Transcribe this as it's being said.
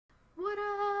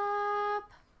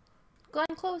Glenn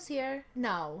Close here.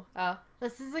 No. Oh.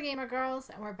 This is the Gamer Girls,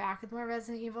 and we're back with more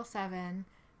Resident Evil 7.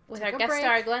 With our guest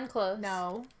star, Glenn Close.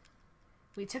 No.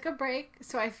 We took a break,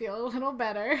 so I feel a little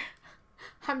better.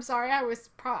 I'm sorry, I was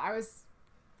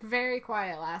very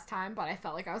quiet last time, but I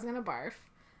felt like I was gonna barf.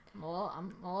 I'm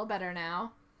a little better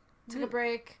now. Took a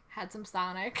break, had some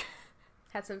Sonic.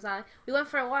 We went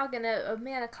for a walk, and a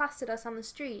man accosted us on the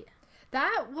street.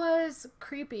 That was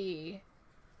creepy.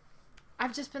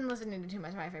 I've just been listening to too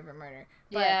much of My Favorite Murder.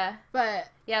 But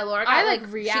yeah, Laura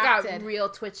got, reacted. She got real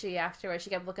twitchy afterwards. She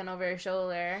kept looking over her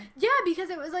shoulder. Yeah, because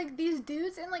it was like these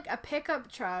dudes in like a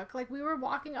pickup truck. Like we were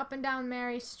walking up and down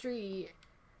Mary Street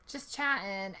just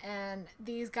chatting, and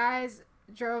these guys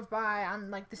drove by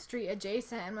on like the street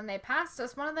adjacent, and when they passed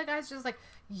us, one of the guys just like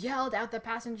yelled out the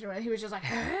passenger window. He was just like,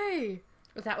 "Hey!"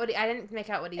 Was that what I didn't make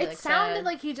out what he It sounded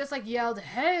like he just like yelled,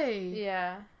 "Hey!"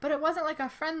 Yeah. But it wasn't like a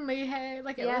friendly hey.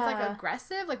 Like it was like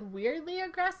aggressive, like weirdly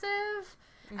aggressive.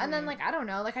 Mm-hmm. And then like I don't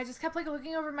know, like I just kept like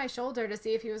looking over my shoulder to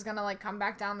see if he was gonna like come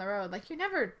back down the road. Like you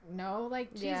never know,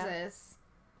 like Jesus.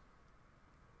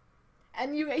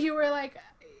 And you were like,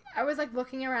 I was like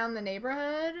looking around the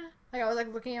neighborhood, like I was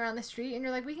like looking around the street, and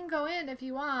you're like, we can go in if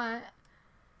you want.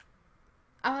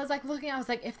 I was like looking, I was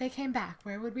like, if they came back,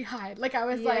 where would we hide? Like I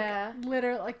was like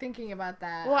literally like thinking about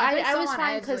that. Well, I was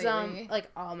fine because like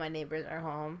all my neighbors are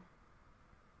home.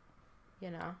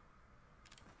 You know.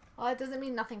 Well, it doesn't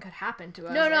mean nothing could happen to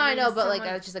us. No, I know, but like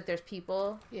I was just like there's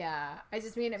people. Yeah, I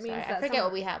just mean it means that I forget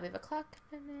what we have. We have a clock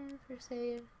for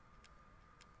save.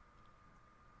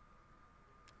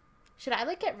 Should I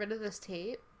like get rid of this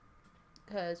tape?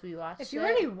 Because we watched it. If you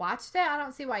already watched it, I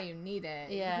don't see why you need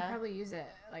it. Yeah. You could probably use it,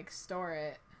 like, store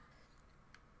it.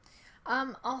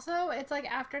 Also, it's,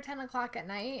 like, after 10 o'clock at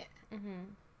night.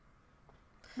 Mm-hmm.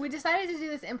 We decided to do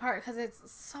this in part because it's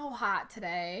so hot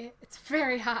today. It's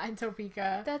very hot in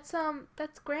Topeka.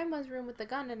 That's Grandma's room with the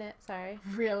gun in it. Sorry.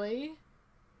 Really?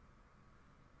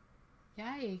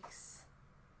 Yikes.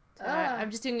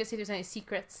 I'm just doing it to see if there's any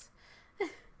secrets.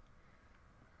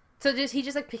 So he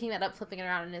just like picking that up, flipping it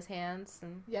around in his hands.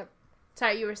 And... Yep.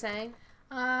 Sorry, you were saying?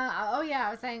 Oh yeah,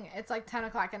 I was saying it's like 10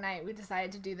 o'clock at night. We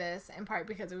decided to do this in part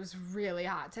because it was really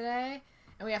hot today.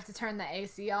 And we have to turn the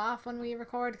AC off when we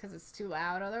record because it's too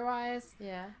loud otherwise.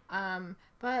 Yeah.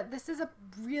 But this is a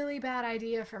really bad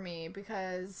idea for me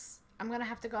because I'm going to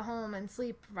have to go home and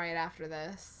sleep right after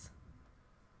this.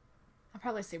 I'll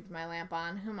probably sleep with my lamp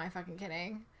on. Who am I fucking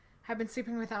kidding? I've been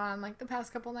sleeping with it on like the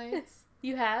past couple nights.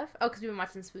 You have? Oh, because we've been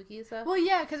watching spooky stuff? Well,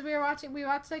 yeah, because we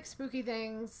watched, like, spooky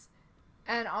things,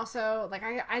 and also, like,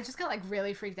 I just got, like,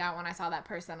 really freaked out when I saw that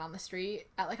person on the street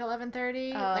at, like,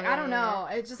 11:30. I don't know.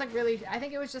 It just, like, really, I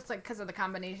think it was just, like, because of the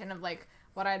combination of, like,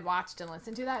 what I'd watched and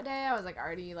listened to that day. I was, like,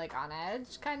 already, like, on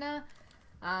edge, kind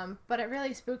of. But it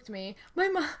really spooked me. My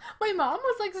mom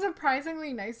was, like,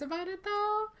 surprisingly nice about it,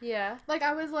 though. Yeah. Like,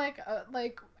 I was, like,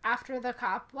 after the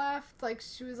cop left, like,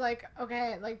 she was like,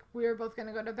 okay, like, we were both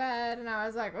gonna go to bed, and I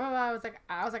was like, I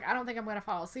don't think I'm gonna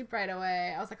fall asleep right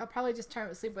away. I was like, I'll probably just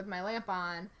sleep with my lamp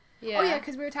on. Yeah. Oh, yeah,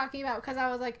 because we were talking about, because I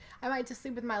was like, I might just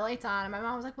sleep with my lights on, and my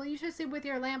mom was like, well, you should sleep with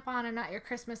your lamp on and not your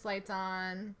Christmas lights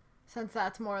on, since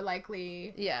that's more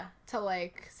likely to,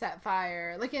 like, set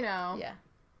fire, like, you know. Yeah.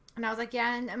 And I was like,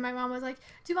 yeah, and my mom was like,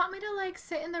 do you want me to, like,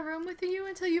 sit in the room with you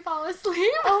until you fall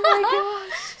asleep? Oh, my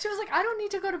gosh. She was like, I don't need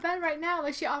to go to bed right now.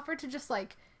 Like, she offered to just,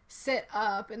 like, sit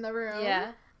up in the room.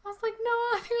 Yeah. I was like, no,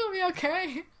 I think I'll be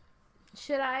okay.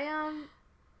 Should I,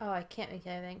 Oh, I can't make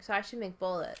anything, so I should make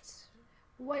bullets.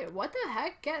 Wait, what the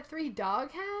heck? Get 3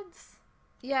 dog heads?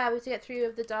 Yeah, we have to get 3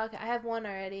 of the dog. I have 1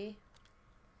 already.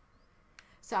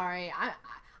 Sorry.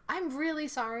 I'm really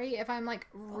sorry if I'm, like,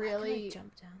 really... Can I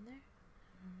jump down there?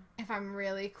 If I'm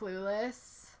really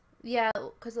clueless. Yeah,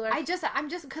 because I'm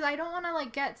just because I don't want to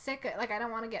like get sick. Like I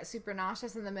don't want to get super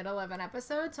nauseous in the middle of an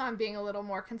episode, so I'm being a little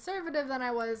more conservative than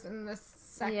I was in the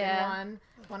second one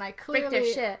when I clearly break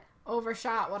their shit.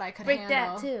 Overshot what I could break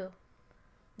handle. That too.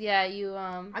 Yeah, you.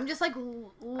 I'm just like. I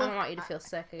don't want you to feel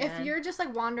sick again. If you're just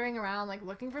like wandering around like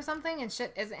looking for something and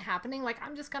shit isn't happening, like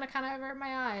I'm just gonna kind of avert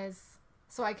my eyes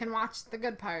so I can watch the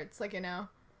good parts. Like you know.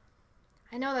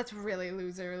 I know that's really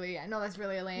loserly. I know that's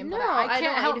really lame, but I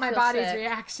can't help my body's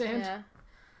reaction. Yeah.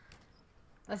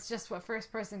 That's just what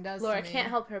first person does Laura to me. can't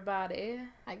help her body.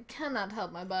 I cannot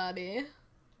help my body.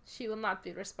 She will not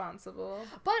be responsible.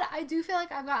 But I do feel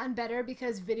like I've gotten better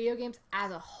because video games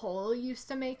as a whole used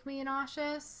to make me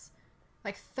nauseous.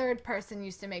 Like third person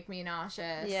used to make me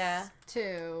nauseous. Yeah.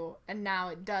 Too. And now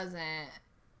it doesn't.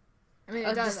 I mean,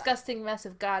 a disgusting mess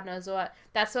of God knows what.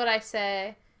 That's what I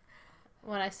say.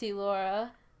 When I see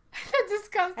Laura.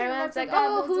 Disgusting. Everyone's like,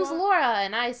 oh, who's Laura?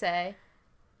 And I say,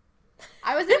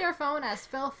 I was in your phone as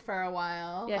Filth for a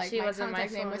while. Yeah, like, she was in my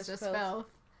contact name phone was as just Filth. Filth.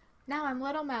 Now I'm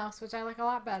Little Mouse, which I like a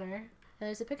lot better. And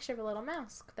there's a picture of a little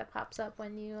mouse that pops up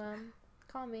when you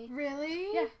call me. Really?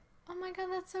 Yeah. Oh my god,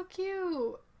 that's so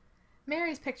cute.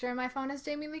 Mary's picture in my phone is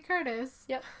Jamie Lee Curtis.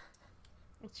 Yep.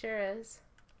 It sure is.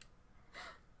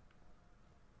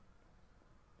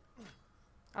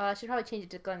 Oh, I should probably change it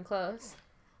to Glenn Close.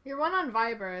 Your one on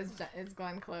Viber is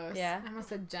Glenn Close. Yeah. I almost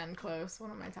said Jen Close. What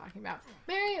am I talking about?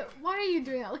 Mary, why are you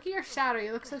doing that? Look at your shadow.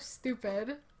 You look so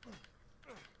stupid.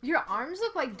 Your arms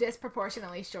look like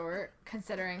disproportionately short,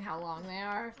 considering how long they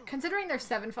are. Considering they're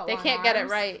 7 foot long. They can't get it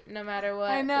right, no matter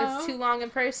what. I know. It's too long in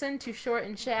person, too short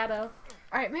in shadow.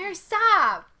 Alright, Mary,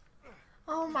 stop!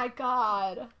 Oh my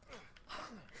god.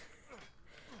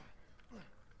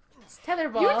 It's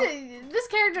tetherball. This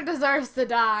character deserves to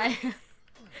die.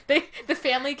 The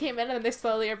family came in and they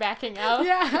slowly are backing out.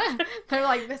 Yeah. They're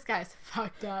like, this guy's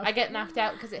fucked up. I get knocked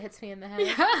out because it hits me in the head.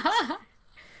 Yeah.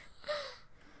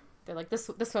 They're like, this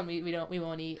one we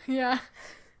won't eat. Yeah.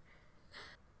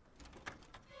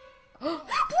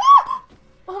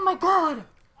 Oh my god!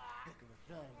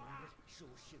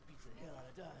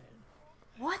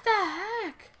 What the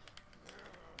heck?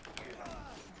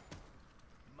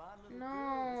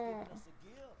 No.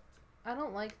 I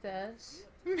don't like this.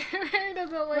 Mary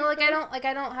doesn't like No, this.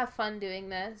 I don't have fun doing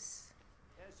this.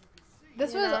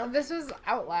 This You know? was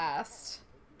Outlast.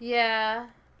 Yeah.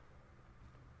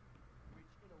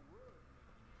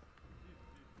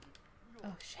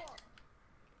 Oh shit.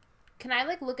 Can I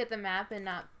like look at the map and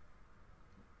not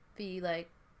be like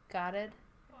gotted?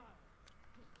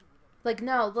 Like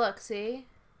no, look, see?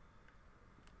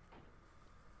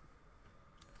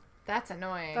 That's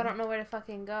annoying. I don't know where to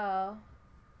fucking go.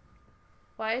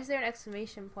 Why is there an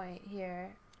exclamation point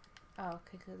here? Oh,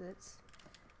 okay, because it's...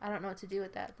 I don't know what to do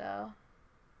with that, though.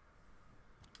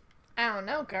 I don't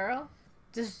know, girl.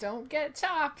 Just don't get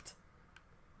chopped.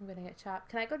 I'm gonna get chopped.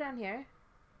 Can I go down here?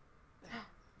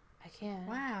 I can.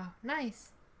 Wow,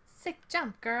 nice. Sick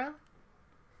jump, girl.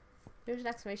 There's an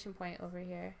exclamation point over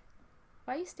here.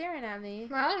 Why are you staring at me?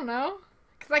 I don't know.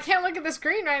 Because I can't look at the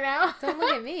screen right now. Don't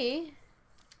look at me.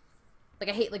 Like,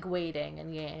 I hate, like, waiting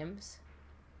in games.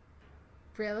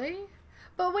 Really?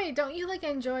 But wait, don't you, like,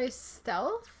 enjoy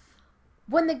stealth?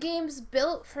 When the game's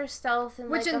built for stealth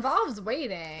and Which like involves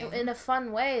waiting. in a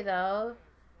fun way, though.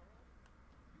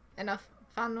 In a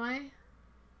fun way?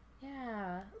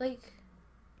 Yeah, like,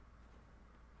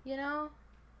 you know?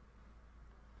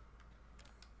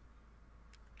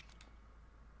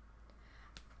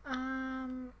 I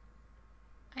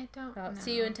don't Oh, know.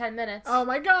 see you in 10 minutes. Oh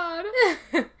my god!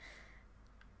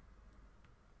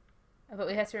 But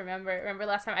we have to remember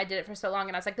last time I did it for so long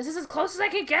and I was like, this is as close as I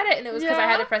could get it, and it was because I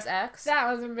had to press X.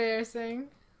 That was embarrassing.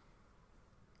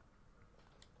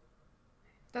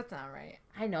 That's not right.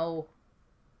 I know.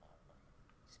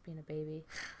 Just being a baby.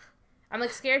 I'm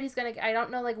like scared he's gonna, I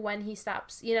don't know like when he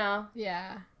stops, you know,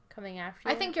 Yeah. coming after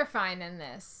you. I think you're fine in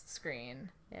this screen.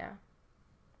 Yeah.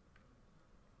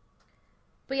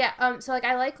 But yeah, so like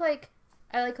I like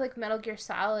Metal Gear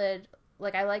Solid.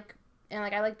 Like I like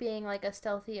being like a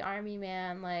stealthy army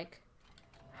man, like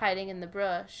hiding in the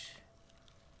brush.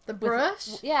 The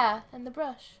brush? Yeah, in the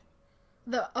brush.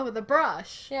 The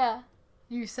brush. Yeah.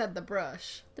 You said the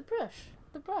brush. The brush.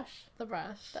 The brush. The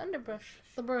brush. The underbrush.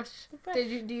 The brush. The brush.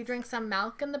 Do you drink some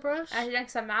milk in the brush? I drank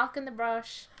some milk in the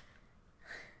brush.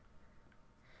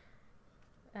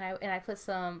 And I put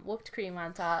some whipped cream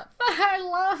on top. I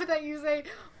love that you say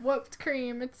whipped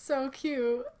cream. It's so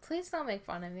cute. Please don't make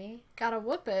fun of me. Gotta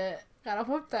whoop it. Gotta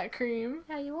whoop that cream.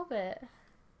 Yeah, you whoop it.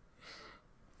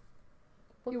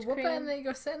 You whoop it and then you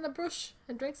go sit in the brush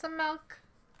and drink some milk.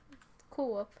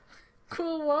 Cool whoop.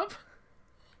 Cool whoop.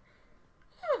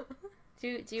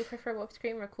 Do you prefer whipped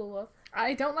cream or Cool Whip?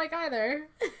 I don't like either.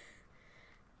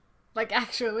 Like,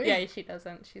 actually. Yeah, she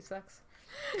doesn't. She sucks.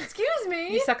 Excuse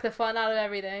me. You suck the fun out of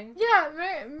everything. Yeah,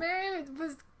 Mary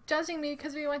was judging me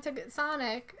because we went to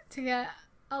Sonic to get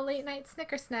a late night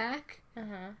Snicker snack.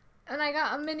 Uh-huh. And I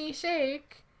got a mini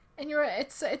shake. And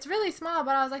it's really small,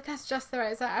 but I was like, that's just the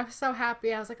right size. I was so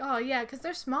happy. I was like, oh yeah, because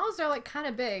their smalls are like kind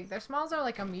of big. Their smalls are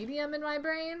like a medium in my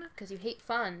brain. Because you hate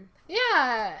fun.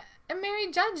 Yeah. And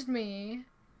Mary judged me.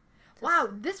 Wow,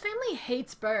 this family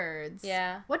hates birds.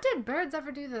 Yeah. What did birds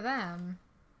ever do to them?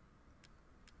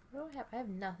 What do I have? I have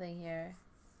nothing here.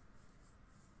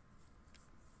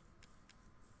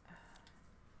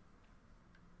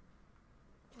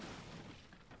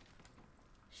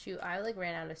 Shoot, I like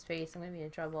ran out of space. I'm gonna be in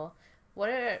trouble.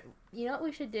 You know what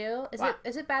we should do?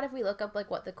 Is it bad if we look up like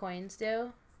what the coins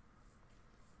do?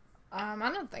 I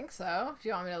don't think so. If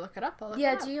you want me to look it up, I'll look it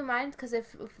Yeah, up. do you mind? Because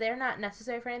if they're not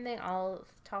necessary for anything, I'll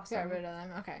toss Get them. rid of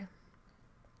them. Okay.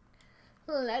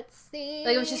 Let's see.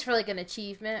 Like, it was just for, like, an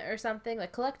achievement or something.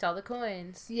 Like, collect all the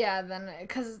coins. Yeah, then,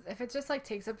 because if it just, like,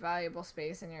 takes up valuable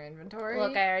space in your inventory.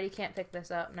 Look, I already can't pick this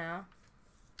up now.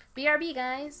 BRB,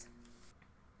 guys.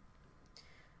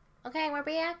 Okay, we're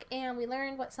back, and we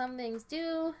learned what some things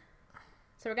do.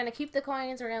 So we're going to keep the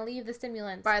coins, we're going to leave the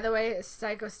stimulants. By the way,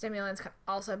 psychostimulants can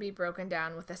also be broken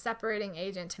down with a separating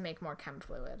agent to make more chem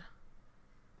fluid.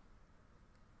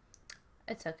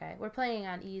 It's okay. We're playing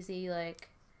on easy, like...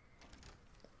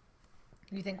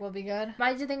 You think we'll be good?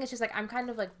 My thing is just, like, I'm kind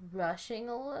of, like, rushing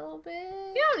a little bit.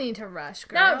 You don't need to rush,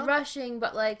 girl. Not rushing,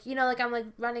 but, like, you know, like, I'm, like,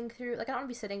 running through... Like, I don't want to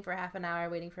be sitting for half an hour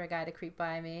waiting for a guy to creep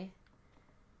by me.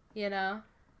 You know?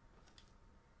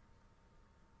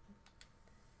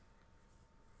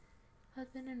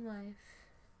 Husband and wife.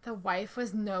 The wife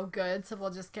was no good, so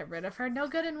we'll just get rid of her. No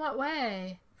good in what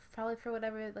way? Probably for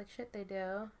whatever, like, shit they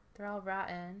do. They're all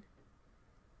rotten.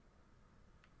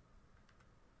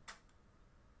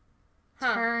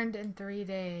 Huh. Turned in 3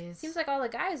 days. Seems like all the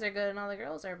guys are good and all the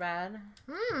girls are bad.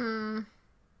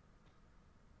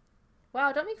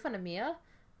 Wow, don't make fun of Mia.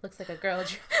 Looks like a girl.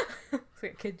 Looks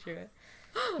like a kid drew it.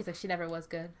 He's like, she never was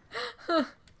good.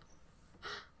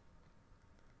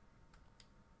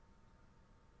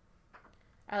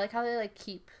 I like how they, like,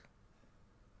 keep,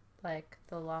 like,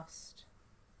 the lost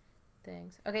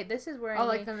things. Okay, this is where Oh,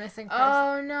 like the missing person.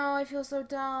 Oh, no, I feel so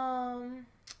dumb.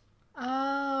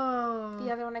 Oh.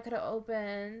 The other one I could have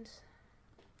opened.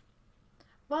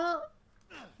 Well,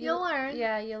 you'll learn.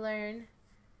 Yeah, you learn.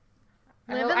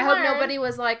 I Live hope, and I hope learn. nobody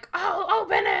was like, oh,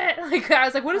 open it! Like, I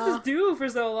was like, what does this do for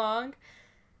so long?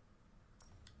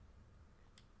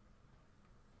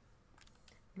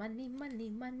 Money, money,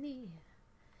 money.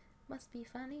 Must be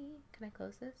funny. Can I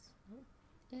close this?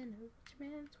 In a rich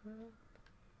man's world.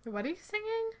 What are you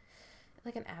singing?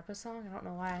 Like an ABBA song? I don't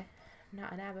know why. I'm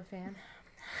not an ABBA fan.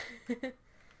 Not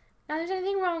there's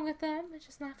anything wrong with them. It's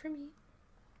just not for me.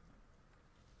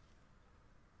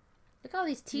 Look at all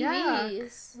these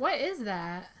TVs. Yuck. What is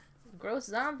that? Gross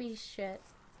zombie shit.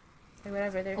 Or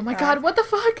whatever they're Oh my called. god, what the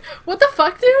fuck? What the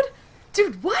fuck, dude?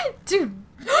 Dude, what? Dude.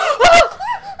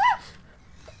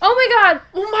 Oh my god!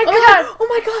 Oh my Oh my god! god! Oh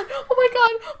my god! Oh my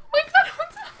god! Oh my god!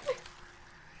 What's happening?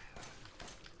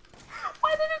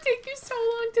 Why did it take you so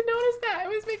long to notice that? It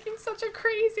was making such a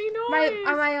crazy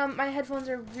noise. My headphones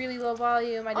are really low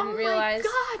volume. I didn't Oh my realize.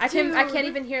 God, I can't dude.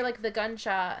 even hear like the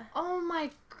gunshot. Oh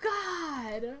my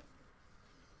god!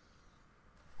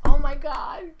 Oh my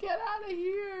god! Get out of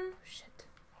here! Shit.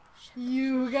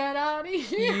 You get out of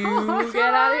here! You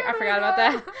get out of here. I forgot about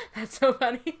that. That's so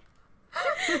funny.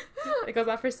 It goes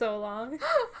on for so long.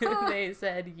 They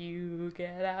said, you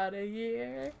get out of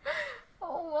here.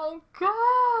 Oh my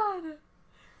god!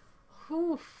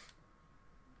 Oof.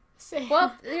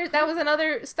 Well, that was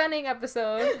another stunning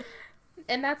episode.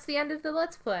 And that's the end of the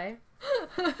Let's Play.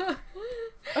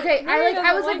 Okay,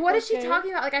 I was like, what is she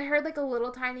talking about? Like, I heard like a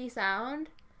little tiny sound.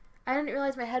 I didn't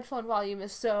realize my headphone volume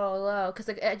is so low because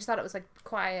like I just thought it was like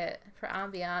quiet for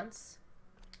ambiance.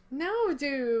 No,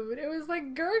 dude. It was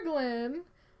like gurgling.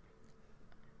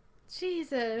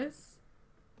 Jesus.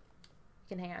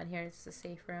 You can hang out in here. It's a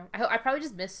safe room. I probably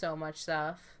just missed so much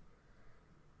stuff.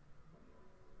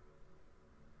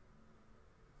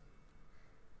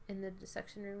 In the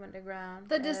dissection room underground.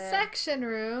 The dissection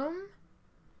room.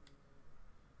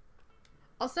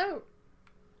 Also,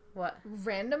 What?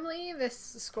 randomly, this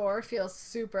score feels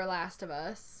super Last of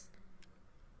Us.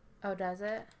 Oh, does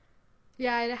it?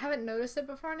 Yeah, I haven't noticed it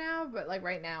before now, but like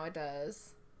right now it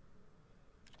does.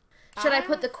 Should I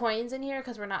put the coins in here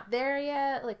because we're not there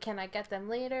yet? Like, can I get them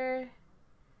later?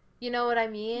 You know what I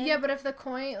mean? Yeah, but if the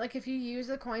coin, like if you use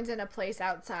the coins in a place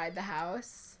outside the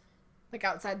house, like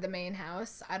outside the main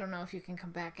house, I don't know if you can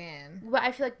come back in. But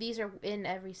I feel like these are in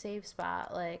every save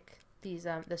spot, like these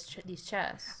these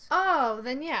chests. Oh,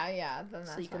 then yeah, then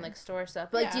that's So you can fine. like store stuff.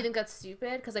 But like, do you Yeah. think that's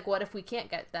stupid? Because like, what if we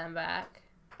can't get them back?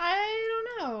 I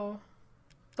don't know.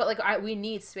 But like, we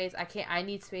need space. I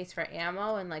need space for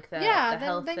ammo and like the Yeah, the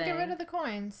health then thing. get rid of the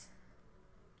coins.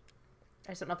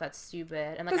 I just don't know if that's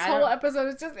stupid. And like, This I whole don't... episode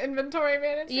is just inventory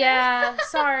management. Yeah,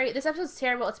 sorry. This episode's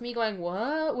terrible. It's me going,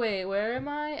 what? Wait, where am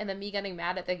I? And then me getting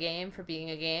mad at the game for being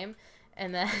a game.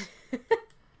 And then...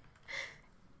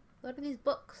 What are these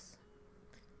books?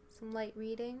 Some light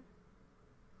reading.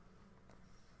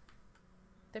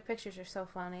 Their pictures are so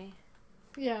funny.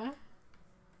 Yeah.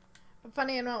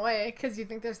 Funny in what way? Because you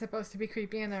think they're supposed to be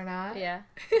creepy and they're not? Yeah.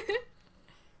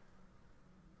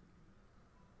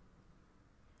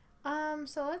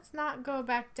 So let's not go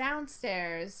back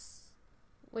downstairs.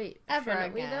 Wait, Ever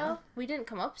shouldn't we again. though? We didn't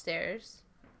come upstairs.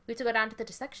 We have to go down to the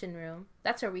dissection room.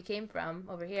 That's where we came from,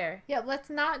 over here. Yeah, let's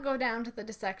not go down to the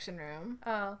dissection room.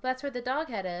 Oh, that's where the dog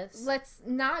head is. Let's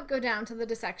not go down to the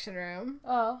dissection room.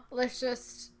 Oh. Let's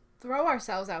just throw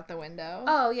ourselves out the window.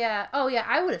 Oh, yeah. Oh, yeah.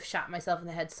 I would have shot myself in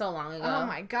the head so long ago. Oh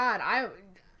my god,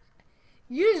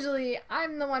 Usually,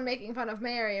 I'm the one making fun of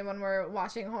Mary when we're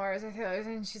watching horrors or thrillers,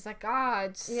 and she's like,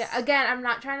 God. Yeah, again, I'm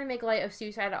not trying to make light of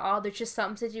suicide at all. There's just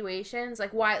some situations,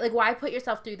 why put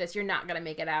yourself through this? You're not gonna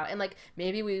make it out. And, like,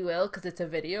 maybe we will because it's a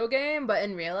video game, but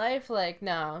in real life, like,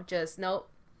 no, just, nope.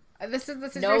 This is the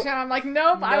situation. I'm like,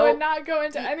 nope, I would not go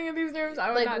into any of these rooms.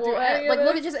 I would not do any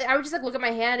of this. I would just, like, look at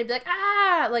my hand and be like,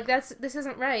 ah! Like, this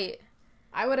isn't right.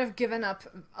 I would have given up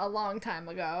a long time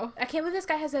ago. I can't believe this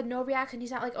guy has had no reaction.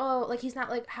 He's not like, oh, like, he's not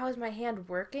like, how is my hand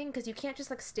working? Because you can't just,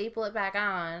 like, staple it back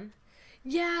on.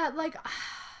 Yeah, like,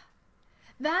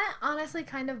 that honestly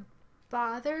kind of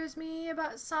bothers me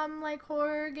about some, like,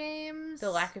 horror games.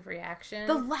 The lack of reaction.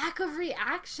 The lack of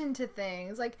reaction to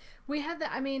things. Like, we had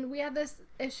this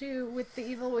issue with The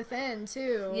Evil Within,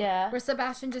 too. Yeah. Where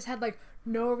Sebastian just had, like,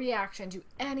 no reaction to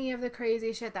any of the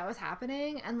crazy shit that was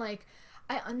happening. And, like,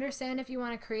 I understand if you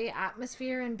want to create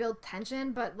atmosphere and build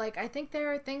tension, but, like, I think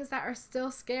there are things that are still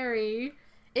scary.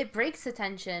 It breaks the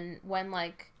tension when,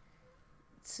 like,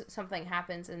 something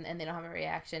happens and they don't have a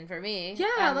reaction for me.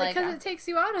 Yeah, like, because it takes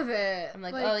you out of it. I'm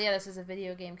like, oh, yeah, this is a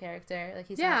video game character. Like,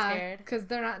 he's not scared. Because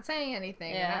they're not saying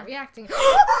anything. Yeah. They're not reacting.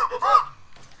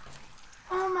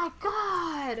 Oh, my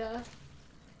God.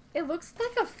 It looks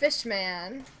like a fish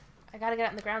man. I gotta get it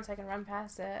on the ground so I can run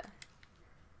past it.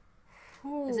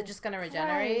 Ooh, is it just gonna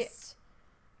regenerate? Christ.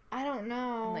 I don't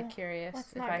know. I'm, like, curious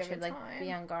if I should, like,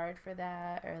 be on guard for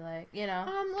that or, like, you know.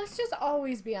 Let's just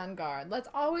always be on guard. Let's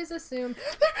always assume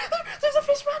there's a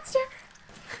fish monster.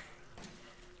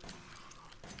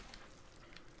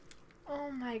 Oh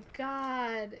my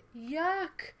God.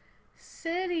 Yuck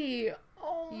City.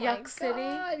 Oh my Yuck God.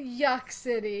 City? Yuck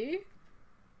City.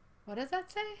 What does that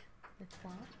say? It's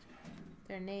what?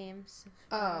 Their names.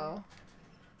 Oh.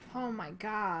 Oh my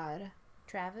God.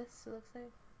 Travis, it looks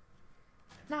like.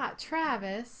 Not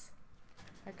Travis.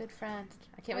 Our good friend.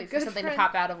 I can't Our wait for good something friend. to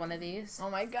pop out of one of these. Oh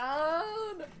my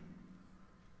God.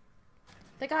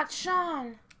 They got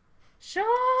Sean. Sean!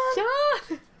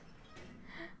 Sean!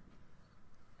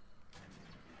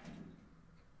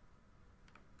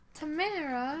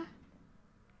 Tamara?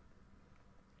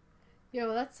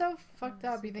 Yo, that's so fucked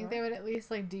up. You think they would at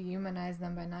least, like, dehumanize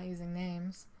them by not using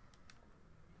names?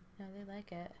 No, they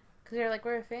like it. Because they're like,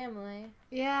 we're a family.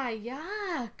 Yeah,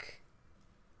 yuck.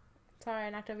 Sorry, I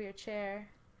knocked over your chair.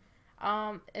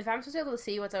 If I'm supposed to be able to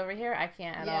see what's over here, I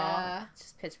can't at all. It's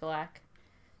just pitch black.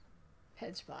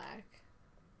 Pitch black.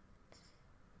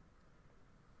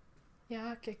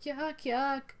 Yuck, yuck, yuck,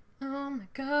 yuck. Oh my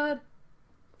God.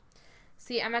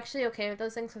 See, I'm actually okay with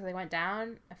those things because they went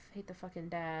down. I hate the fucking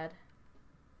dad.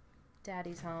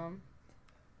 Daddy's home.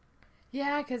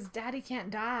 Yeah, because Daddy can't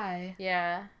die.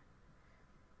 Yeah.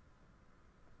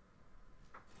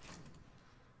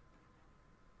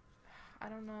 I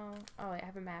don't know. Oh, wait, I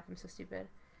have a map. I'm so stupid.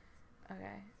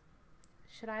 Okay.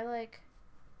 Should I, like,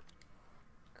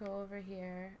 go over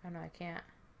here? Oh, no, I can't.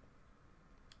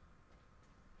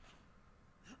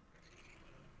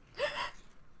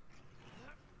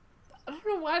 I don't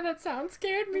know why that sound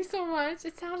scared me so much.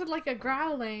 It sounded like a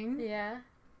growling. Yeah.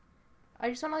 I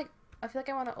just want to, like, I feel like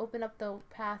I want to open up the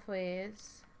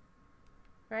pathways.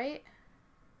 Right?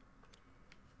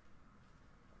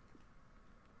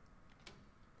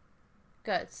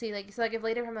 Good. See, like, so, like, if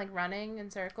later I'm, like, running in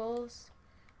circles,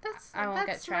 I won't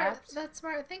get trapped. That's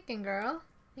smart thinking, girl.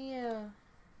 Yeah.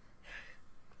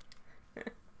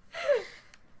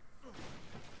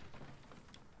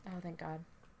 Oh, thank God.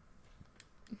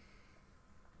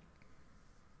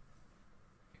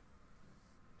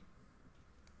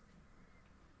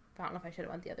 I don't know if I should have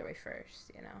went the other way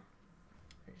first, you know?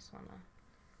 I just want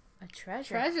a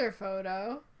treasure. Treasure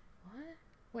photo? What?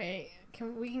 Wait,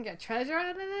 we can get treasure out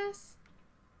of this?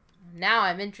 Now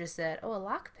I'm interested. Oh, a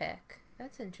lockpick.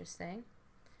 That's interesting.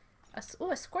 A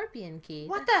scorpion key.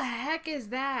 What the heck is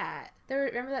that?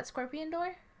 Remember that scorpion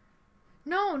door?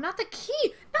 No, not the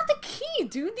key. Not the key,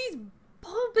 dude. These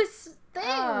bulbous things.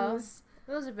 Oh,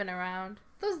 those have been around.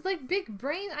 Those, like, big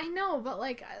brains. I know, but,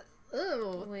 like,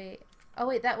 ew. Wait. Oh,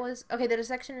 wait, that was... Okay, the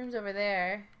dissection room's over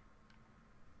there.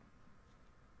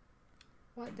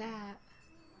 What that?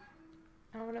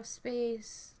 I don't have enough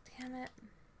space. Damn it.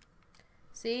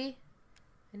 See?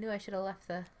 I knew I should have left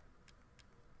the...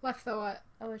 Left the what?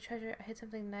 Oh, a treasure. I hit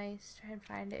something nice. Try and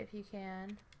find it if you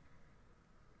can.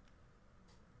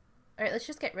 Alright, let's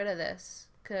just get rid of this.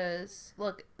 Because,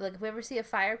 look, like, if we ever see a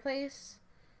fireplace,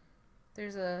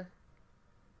 there's a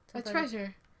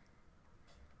treasure.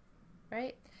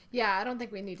 Right? Yeah, I don't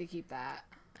think we need to keep that.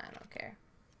 I don't care.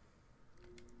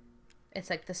 It's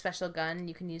like the special gun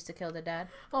you can use to kill the dead.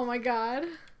 Oh my god.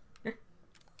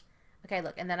 Okay,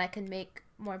 look, and then I can make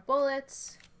more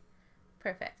bullets.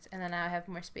 Perfect. And then now I have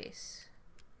more space.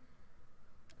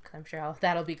 I'm sure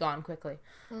that'll be gone quickly.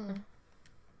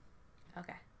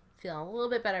 Okay. Feeling a little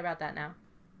bit better about that now.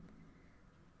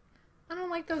 I don't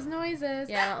like those noises.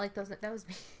 Yeah, I don't like those. That was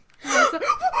me.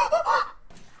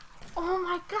 Oh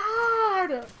my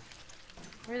god!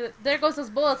 There goes those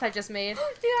bullets I just made.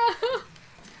 Yeah.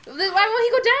 Why won't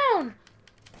he go down?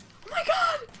 Oh my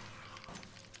god!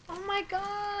 Oh my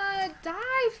god!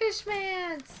 Die,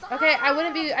 Fishman! Stop! Okay,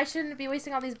 I shouldn't be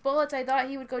wasting all these bullets. I thought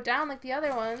he would go down like the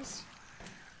other ones.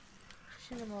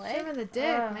 Shoot him in the leg. Shoot him in the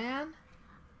dick, man.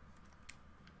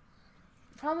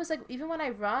 The problem is, like, even when I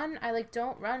run, I, like,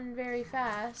 don't run very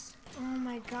fast. Oh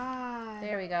my god.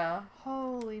 There we go.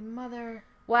 Holy mother.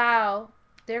 Wow.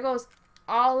 There goes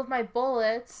all of my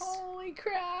bullets. Holy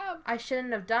crap. I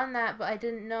shouldn't have done that, but I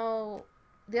didn't know.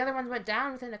 The other ones went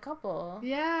down within a couple.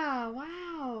 Yeah,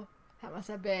 wow. That must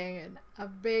have been a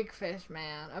big fish,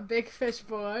 man. A big fish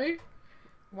boy.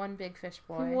 One big fish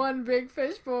boy. One big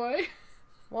fish boy.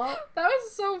 Well, that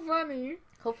was so funny.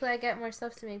 Hopefully I get more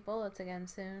stuff to make bullets again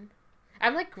soon.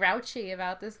 I'm, like, grouchy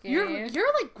about this game.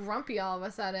 You're like, grumpy all of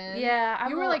a sudden. Yeah.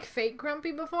 You were, like, fake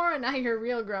grumpy before, and now you're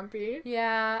real grumpy.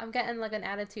 Yeah, I'm getting, like, an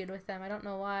attitude with them. I don't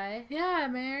know why. Yeah,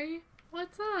 Mary.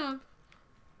 What's up?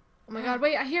 Oh, my God.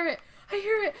 Wait, I hear it. I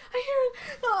hear it. I hear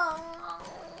it.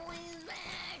 Oh, he's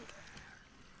back.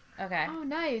 Okay. Oh,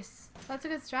 nice. That's a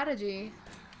good strategy.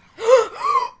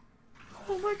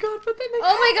 Oh, my God. But then they...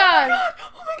 Oh, my God.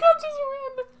 Oh, my God. Just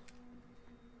ran.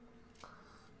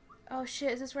 Oh,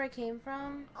 shit. Is this where I came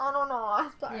from? I don't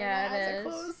know. Sorry, yeah, my eyes it are is.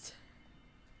 Closed.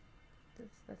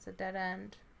 That's a dead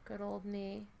end. Good old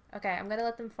me. Okay, I'm gonna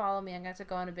let them follow me. I'm gonna have to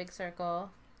go in a big circle.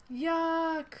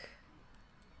 Yuck.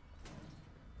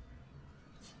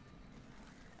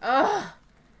 Ugh.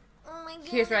 Oh my God.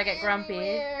 Here's where I get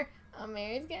grumpy. Oh,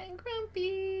 Mary's getting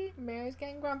grumpy. Mary's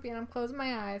getting grumpy, and I'm closing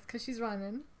my eyes because she's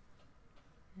running.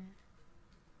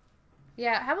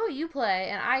 Yeah, how about you play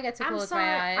and I get to close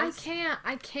my eyes?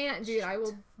 I can't, dude. I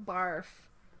will barf.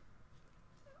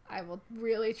 I will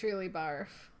really, truly barf.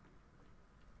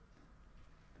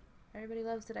 Everybody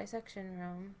loves the dissection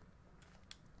room.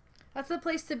 That's the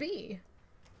place to be.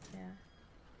 Yeah.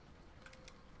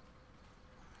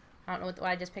 I don't know what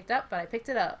I just picked up, but I picked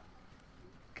it up.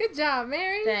 Good job,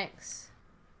 Mary. Thanks.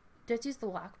 Did I use the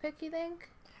lockpick, you think?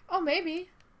 Oh, maybe.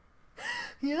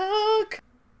 Yuck.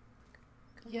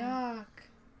 Yuck. Yuck.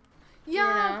 You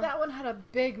know. That one had a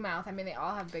big mouth. I mean, they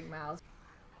all have big mouths.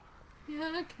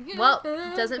 Yuck. Well,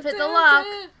 doesn't fit the lock.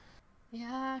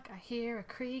 Yuck. I hear a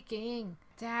creaking.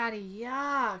 Daddy,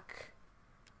 yuck.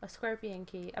 A scorpion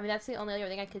key. I mean, that's the only other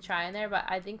thing I could try in there, but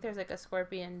I think there's like a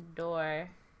scorpion door.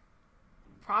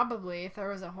 Probably, if there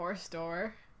was a horse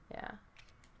door. Yeah.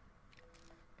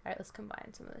 Alright, let's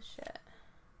combine some of this shit.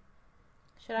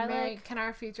 Should I, Mary, like... can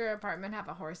our future apartment have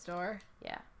a horse door?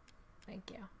 Yeah.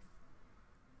 Thank you.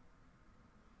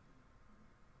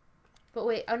 But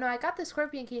wait, oh no, I got the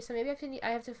scorpion key, so maybe I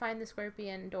have to find the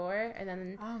scorpion door, and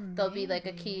then there'll be like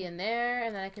a key in there,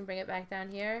 and then I can bring it back down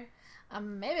here.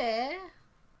 Maybe.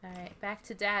 Alright, back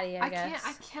to Daddy, I guess.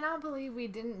 I cannot believe we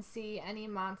didn't see any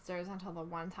monsters until the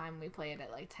one time we played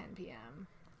at like 10 p.m.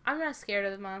 I'm not scared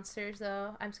of the monsters,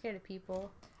 though. I'm scared of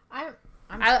people.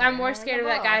 I'm more scared of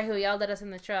that guy who yelled at us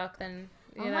in the truck than,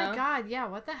 you know. Oh my God, yeah,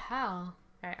 what the hell?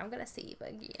 Alright, I'm gonna save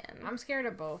again. I'm scared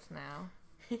of both now.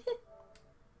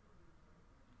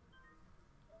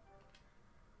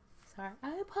 Sorry.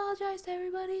 I apologize to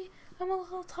everybody. I'm a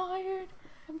little tired.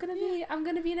 I'm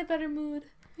gonna be in a better mood.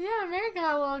 Yeah, Mary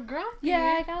got a little grumpy.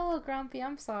 Yeah, I got a little grumpy.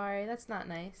 I'm sorry. That's not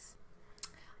nice.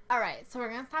 Alright, so we're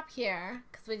gonna stop here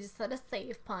because we just set a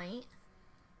save point.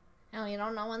 And we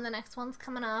don't know when the next one's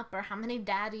coming up or how many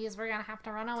daddies we're gonna have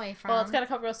to run away from. Well, it's gonna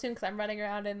come real soon because I'm running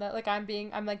around and like I'm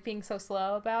being so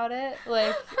slow about it.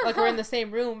 Like we're in the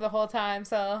same room the whole time,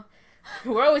 so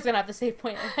we're always gonna have the save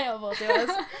point available to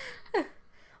us.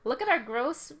 Look at our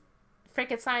gross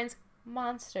Frankenstein's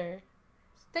monster.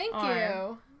 Thank arm.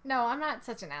 you. No, I'm not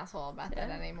such an asshole about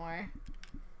that anymore.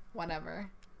 Whatever.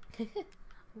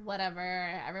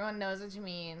 Whatever. Everyone knows what you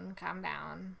mean. Calm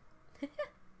down.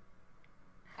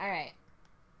 Alright.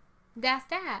 That's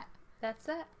that. That's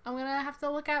it. I'm gonna have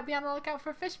to be on the lookout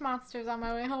for fish monsters on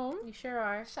my way home. You sure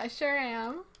are. I sure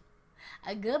am.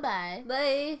 Goodbye.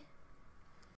 Bye.